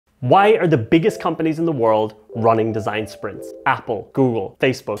Why are the biggest companies in the world running design sprints? Apple, Google,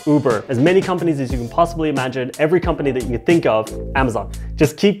 Facebook, Uber, as many companies as you can possibly imagine, every company that you can think of, Amazon.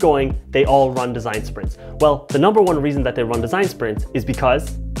 Just keep going, they all run design sprints. Well, the number one reason that they run design sprints is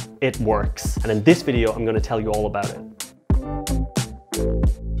because it works. And in this video, I'm going to tell you all about it.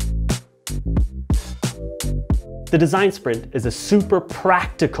 The design sprint is a super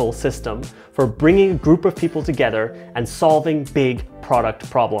practical system for bringing a group of people together and solving big product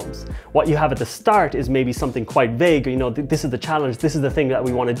problems. What you have at the start is maybe something quite vague, this is the challenge, this is the thing that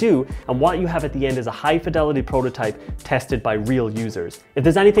we want to do, and what you have at the end is a high fidelity prototype tested by real users. If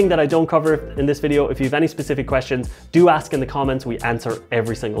there's anything that I don't cover in this video, if you have any specific questions, do ask in the comments, we answer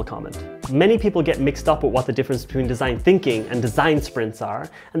every single comment. Many people get mixed up with what the difference between design thinking and design sprints are,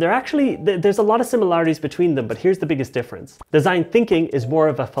 and there's a lot of similarities between them, but here's the biggest difference. Design thinking is more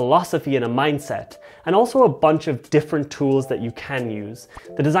of a philosophy and a mindset, and also a bunch of different tools that you can use.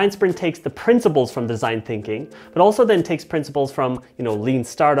 The design sprint takes the principles from design thinking, but also then takes principles from, lean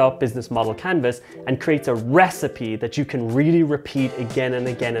startup, business model canvas, and creates a recipe that you can really repeat again and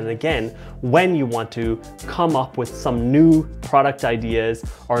again and again when you want to come up with some new product ideas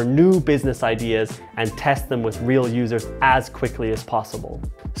or new business ideas and test them with real users as quickly as possible.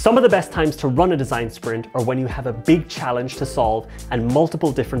 Some of the best times to run a design sprint are when you have a big challenge to solve and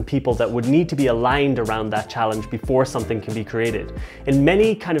multiple different people that would need to be aligned around that challenge before something can be created. In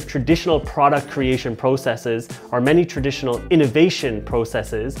many kind of traditional product creation processes or many traditional innovation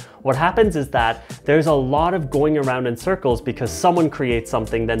processes, what happens is that there's a lot of going around in circles because someone creates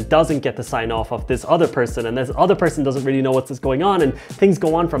something, then doesn't get the sign off of this other person, and this other person doesn't really know what's going on, and things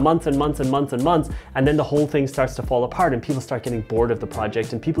go on for months and months and months and months, and then the whole thing starts to fall apart and people start getting bored of the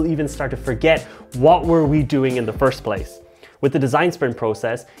project and people even start to forget what were we doing in the first place. With the design sprint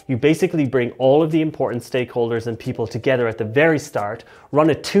process, you basically bring all of the important stakeholders and people together at the very start, run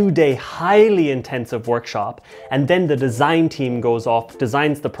a 2-day highly intensive workshop, and then the design team goes off,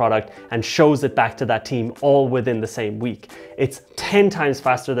 designs the product, and shows it back to that team all within the same week. It's 10 times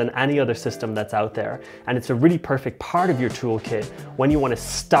faster than any other system that's out there, and it's a really perfect part of your toolkit when you want to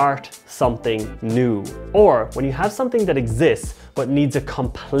start something new, or when you have something that exists but needs a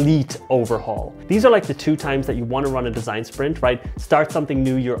complete overhaul. These are like the 2 times that you want to run a design sprint, right? Start something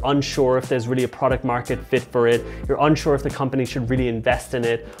new, you're unsure if there's really a product market fit for it, you're unsure if the company should really invest in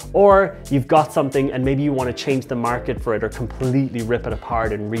it, or you've got something and maybe you want to change the market for it or completely rip it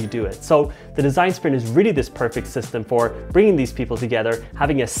apart and redo it. So the design sprint is really this perfect system for bringing these people together,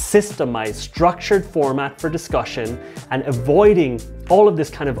 having a systemized, structured format for discussion, and avoiding all of this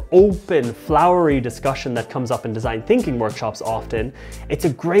kind of open, flowery discussion that comes up in design thinking workshops often. It's a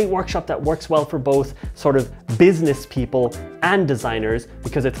great workshop that works well for both sort of business people and designers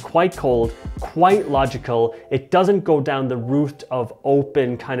because it's quite cold, quite logical. It doesn't go down the route of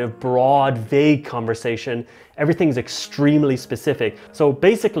open, kind of broad, vague conversation. Everything's extremely specific. So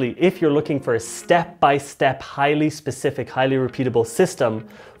basically, if you're looking for a step-by-step, highly specific, highly repeatable system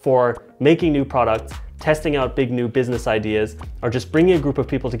for making new products, testing out big new business ideas, or just bringing a group of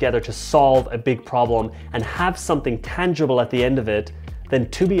people together to solve a big problem and have something tangible at the end of it, then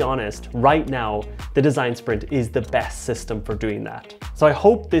to be honest, right now, the design sprint is the best system for doing that. So I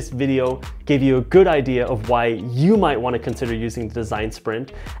hope this video gave you a good idea of why you might want to consider using the design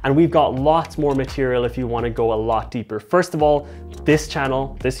sprint. And we've got lots more material if you want to go a lot deeper. First of all, this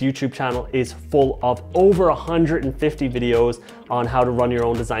YouTube channel is full of over 150 videos on how to run your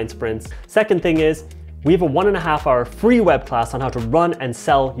own design sprints. Second thing is, we have a 1.5-hour free web class on how to run and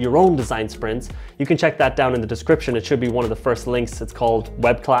sell your own design sprints. You can check that down in the description. It should be one of the first links. It's called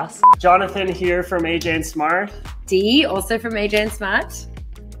web class. Jonathan here from AJ&Smart. Dee, also from AJ&Smart.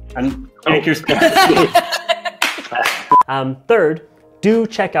 And third, do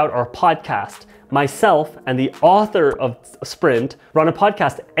check out our podcast. Myself and the author of Sprint run a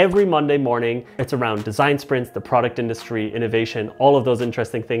podcast every Monday morning. It's around design sprints, the product industry, innovation, all of those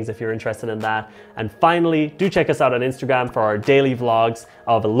interesting things if you're interested in that. And finally, do check us out on Instagram for our daily vlogs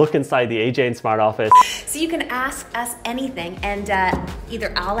of a look inside the AJ&Smart office. So you can ask us anything and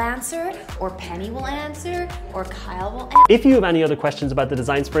either I'll answer, or Penny will answer, or Kyle will answer. If you have any other questions about the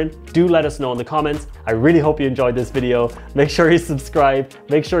design sprint, do let us know in the comments. I really hope you enjoyed this video. Make sure you subscribe,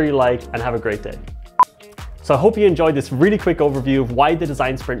 make sure you like, and have a great day. So I hope you enjoyed this really quick overview of why the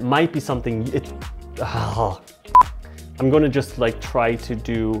design sprint might be something I'm going to just try to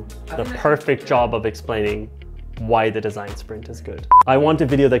do the perfect job of explaining why the design sprint is good. I want a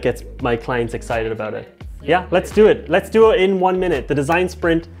video that gets my clients excited about it. Yeah, let's do it. Let's do it in 1 minute. The design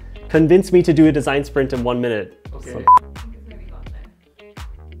sprint. Convince me to do a design sprint in 1 minute. Okay. So,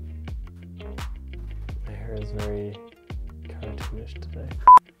 my hair is very cartoonish today.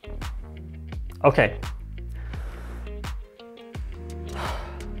 Okay.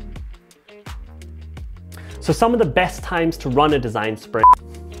 So some of the best times to run a design sprint.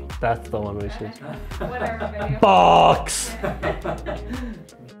 That's the one we should. Whatever video. Box!